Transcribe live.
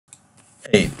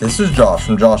Hey, this is Josh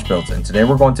from JoshBuilds, and today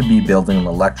we're going to be building an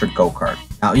electric go-kart.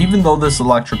 Now, even though this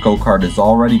electric go-kart is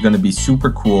already going to be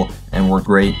super cool and we're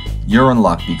great, you're in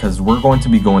luck because we're going to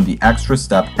be going the extra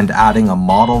step and adding a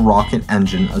model rocket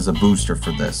engine as a booster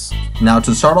for this. Now,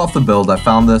 to start off the build, I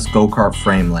found this go-kart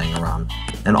frame laying around,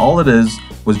 and all it is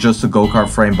was just a go-kart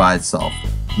frame by itself.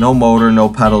 No motor, no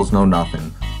pedals, no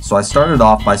nothing. So I started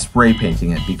off by spray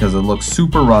painting it because it looks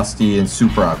super rusty and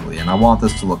super ugly, and I want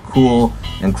this to look cool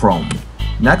and chrome.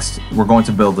 Next, we're going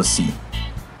to build a seat.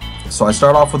 So I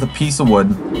start off with a piece of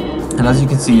wood, and as you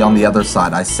can see on the other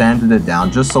side, I sanded it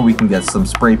down just so we can get some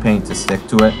spray paint to stick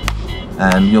to it.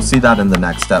 And you'll see that in the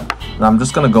next step. And I'm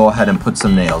just going to go ahead and put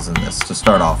some nails in this to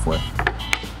start off with.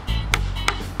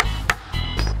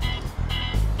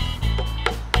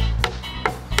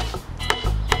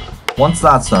 Once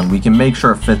that's done, we can make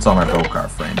sure it fits on our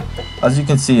go-kart frame. As you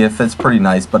can see, it fits pretty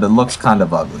nice, but it looks kind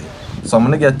of ugly. So I'm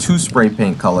going to get two spray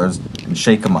paint colors and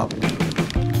shake them up.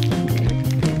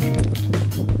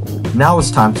 Now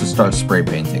it's time to start spray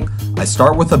painting. I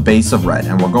start with a base of red,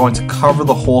 and we're going to cover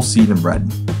the whole seat in red.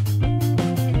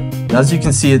 And as you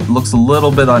can see, it looks a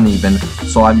little bit uneven,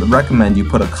 so I recommend you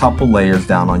put a couple layers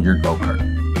down on your go-kart.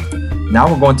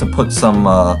 Now we're going to put some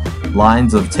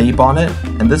lines of tape on it,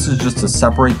 and this is just to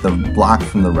separate the black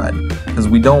from the red, because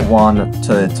we don't want it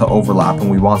to overlap, and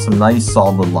we want some nice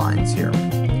solid lines here,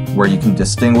 where you can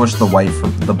distinguish the white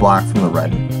from the black from the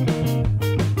red.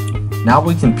 Now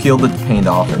we can peel the paint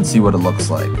off and see what it looks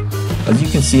like. As you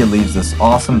can see, it leaves this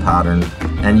awesome pattern,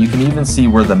 and you can even see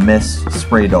where the mist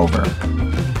sprayed over.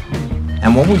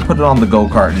 And when we put it on the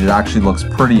go-kart, it actually looks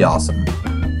pretty awesome.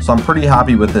 So I'm pretty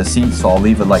happy with this seat, so I'll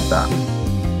leave it like that.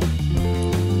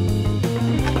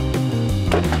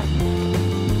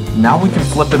 Now we can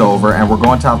flip it over, and we're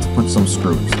going to have to put some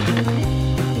screws.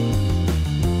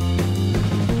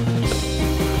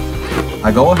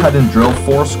 I go ahead and drill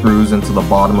 4 screws into the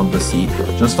bottom of the seat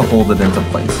just to hold it into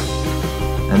place.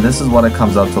 And this is what it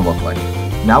comes out to look like.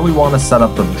 Now we want to set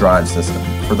up the drive system.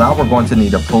 For that, we're going to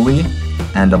need a pulley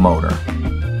and a motor.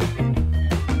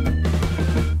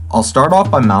 I'll start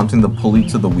off by mounting the pulley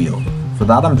to the wheel. For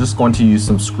that, I'm just going to use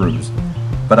some screws.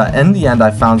 But in the end, I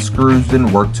found screws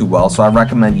didn't work too well, so I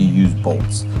recommend you use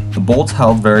bolts. The bolts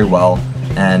held very well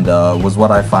and was what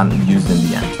I found used in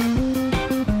the end.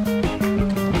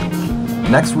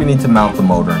 Next, we need to mount the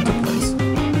motor into place.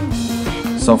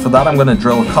 So for that, I'm going to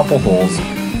drill a couple holes.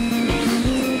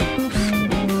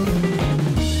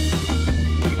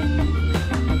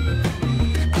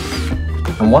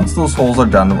 And once those holes are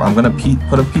done, I'm going to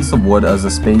put a piece of wood as a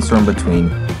spacer in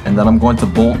between, and then I'm going to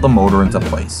bolt the motor into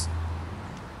place.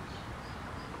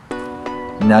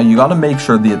 Now you got to make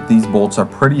sure that these bolts are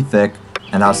pretty thick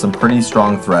and have some pretty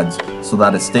strong threads so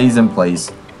that it stays in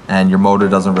place and your motor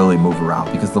doesn't really move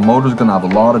around, because the motor is going to have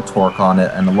a lot of torque on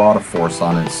it and a lot of force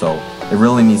on it, so it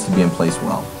really needs to be in place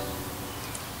well.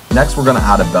 Next, we're going to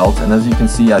add a belt, and as you can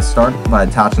see, I start by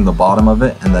attaching the bottom of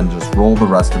it and then just roll the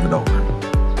rest of it over.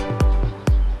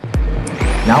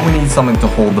 Now we need something to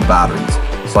hold the batteries,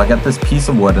 so I get this piece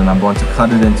of wood and I'm going to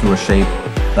cut it into a shape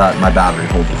that my battery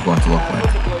holder is going to look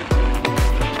like.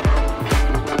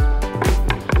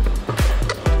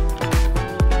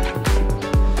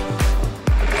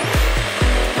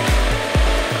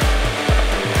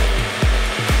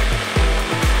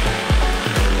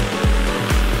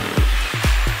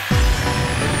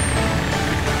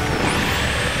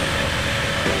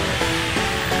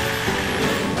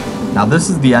 Now this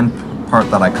is the end part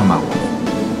that I come out with.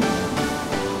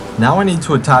 Now I need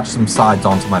to attach some sides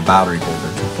onto my battery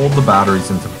holder to hold the batteries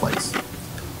into place.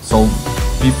 So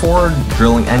before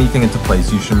drilling anything into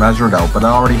place, you should measure it out, but I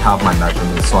already have my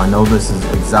measurements, so I know this is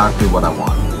exactly what I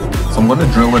want. So I'm going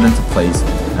to drill it into place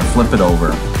and flip it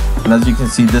over. And as you can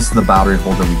see, this is the battery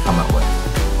holder we come out with.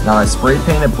 Now I spray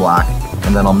paint it black,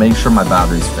 and then I'll make sure my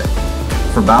batteries fit.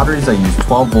 For batteries, I use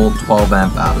 12 volt, 12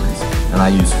 amp batteries, and I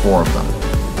use 4 of them.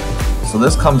 So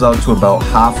this comes out to about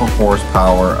half a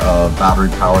horsepower of battery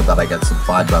power that I get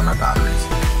supplied by my batteries.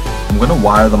 I'm going to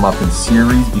wire them up in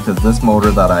series because this motor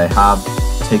that I have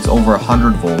takes over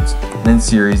 100 volts, and in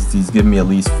series these give me at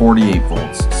least 48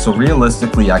 volts. So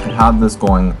realistically I could have this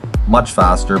going much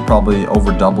faster, probably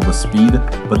over double the speed,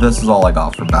 but this is all I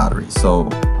got for batteries, so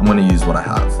I'm going to use what I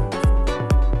have.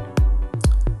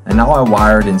 And now I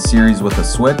wire it in series with a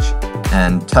switch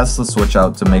and test the switch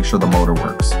out to make sure the motor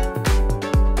works.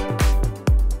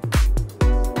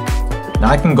 Now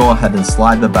I can go ahead and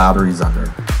slide the batteries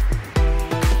under.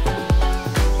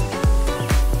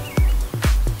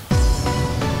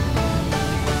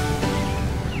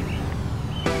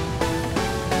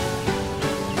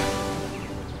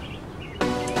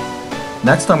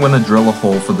 Next, I'm going to drill a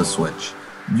hole for the switch.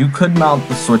 You could mount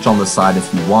the switch on the side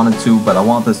if you wanted to, but I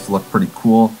want this to look pretty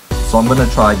cool, so I'm going to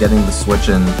try getting the switch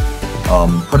in,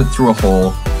 put it through a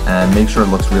hole, and make sure it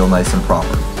looks real nice and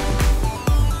proper.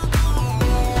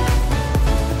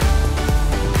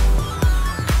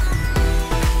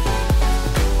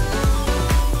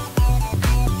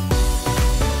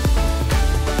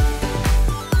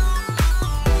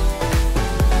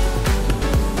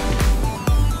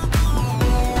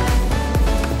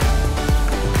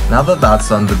 Now that that's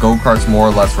done, the go-kart's more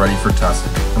or less ready for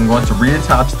testing. I'm going to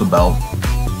reattach the belt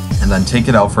and then take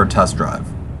it out for a test drive.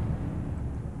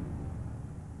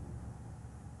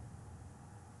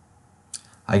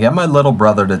 I get my little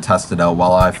brother to test it out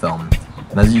while I film,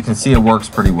 and as you can see, it works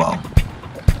pretty well.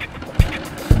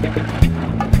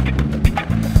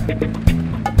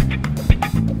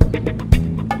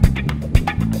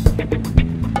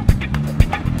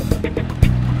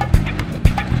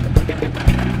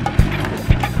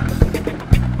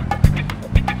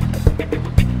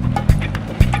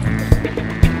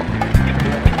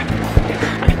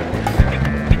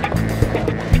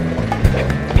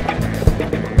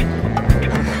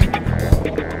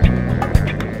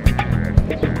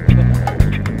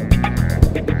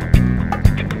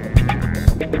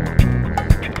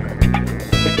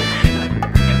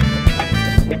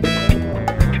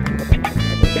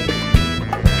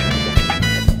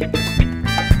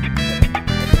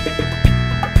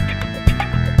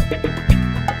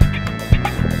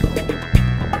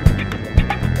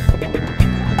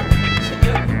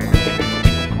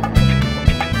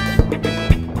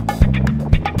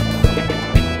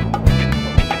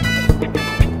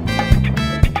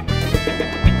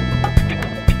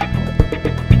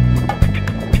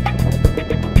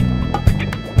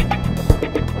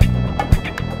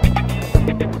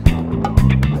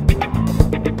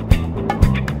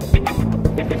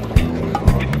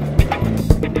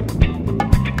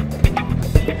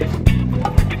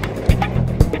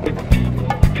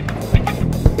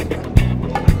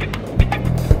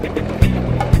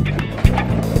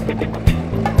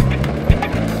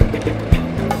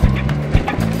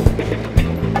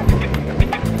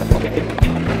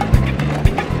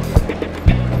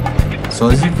 So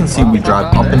as you can see, we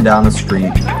drive up and down the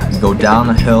street, we go down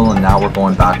a hill, and now we're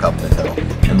going back up the hill.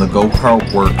 And the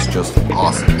go-kart works just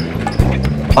awesome.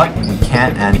 But we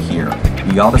can't end here.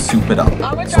 We gotta soup it up.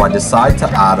 So I decide to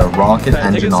add a rocket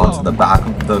engine onto the back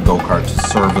of the go-kart to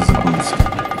serve as a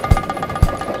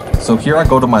boost. So here I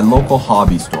go to my local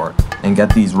hobby store and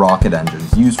get these rocket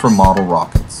engines, used for model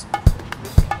rockets.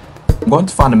 I'm going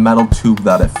to find a metal tube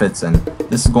that it fits in.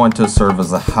 This is going to serve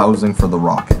as a housing for the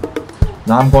rocket.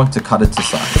 Now I'm going to cut it to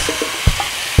size.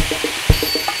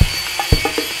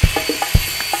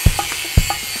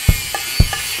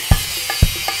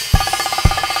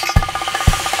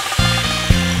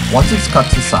 Once it's cut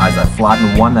to size, I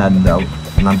flatten one end out,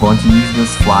 and I'm going to use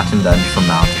this flattened end for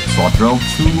mounting. So I'll drill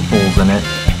 2 holes in it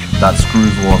that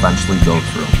screws will eventually go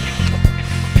through.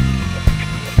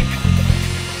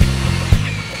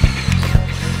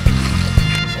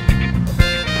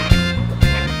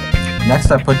 Next,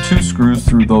 I put 2 screws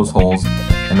through those holes,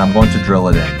 and I'm going to drill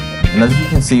it in. And as you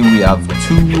can see, we have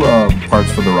 2 parts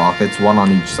for the rockets, one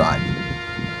on each side.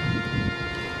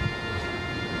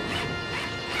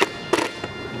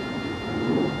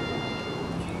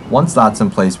 Once that's in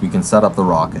place, we can set up the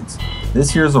rockets.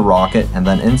 This here is a rocket, and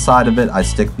then inside of it, I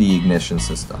stick the ignition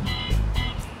system.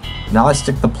 Now I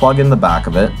stick the plug in the back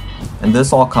of it, and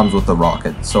this all comes with the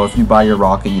rocket. So if you buy your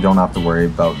rocket, you don't have to worry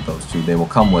about those 2, they will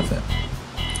come with it.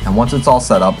 And once it's all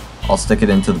set up, I'll stick it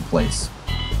into the place.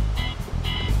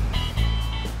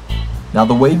 Now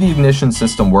the way the ignition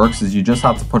system works is you just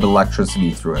have to put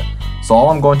electricity through it. So all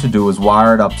I'm going to do is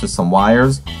wire it up to some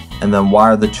wires, and then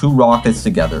wire the 2 rockets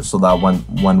together so that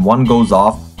when one goes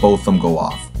off, both of them go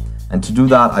off. And to do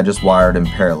that, I just wire it in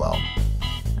parallel.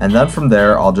 And then from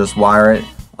there, I'll just wire it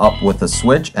up with a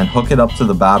switch and hook it up to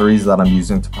the batteries that I'm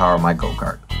using to power my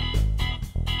go-kart.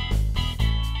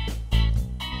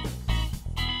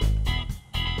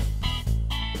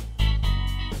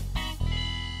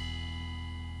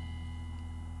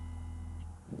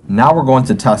 Now we're going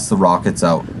to test the rockets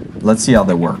out. Let's see how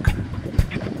they work.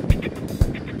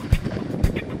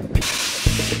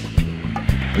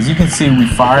 As you can see, we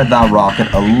fired that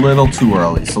rocket a little too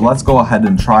early, so let's go ahead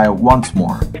and try it once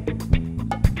more.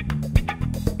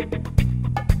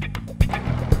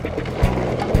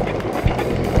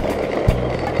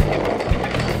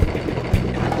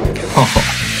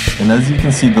 And as you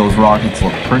can see, those rockets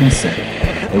look pretty sick.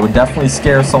 It would definitely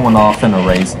scare someone off in a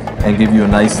race and give you a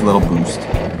nice little boost.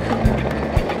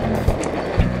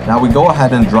 Now we go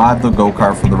ahead and drive the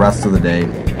go-kart for the rest of the day,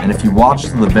 and if you watch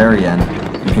to the very end,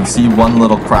 you can see one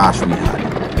little crash we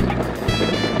had.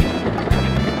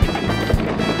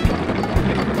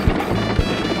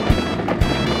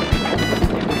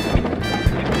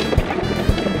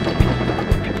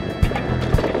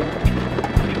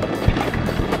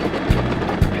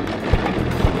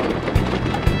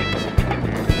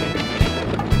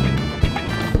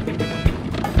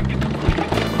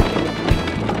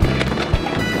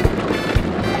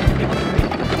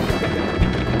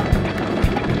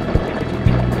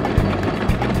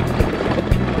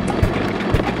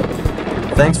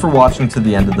 Thanks for watching to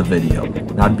the end of the video.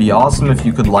 Now it'd be awesome if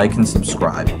you could like and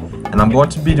subscribe. And I'm going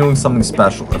to be doing something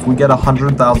special. If we get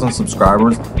 100,000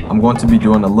 subscribers, I'm going to be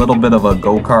doing a little bit of a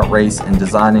go-kart race and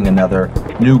designing another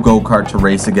new go-kart to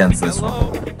race against this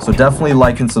one. So definitely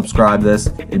like and subscribe this.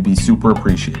 It'd be super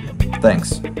appreciated.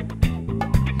 Thanks.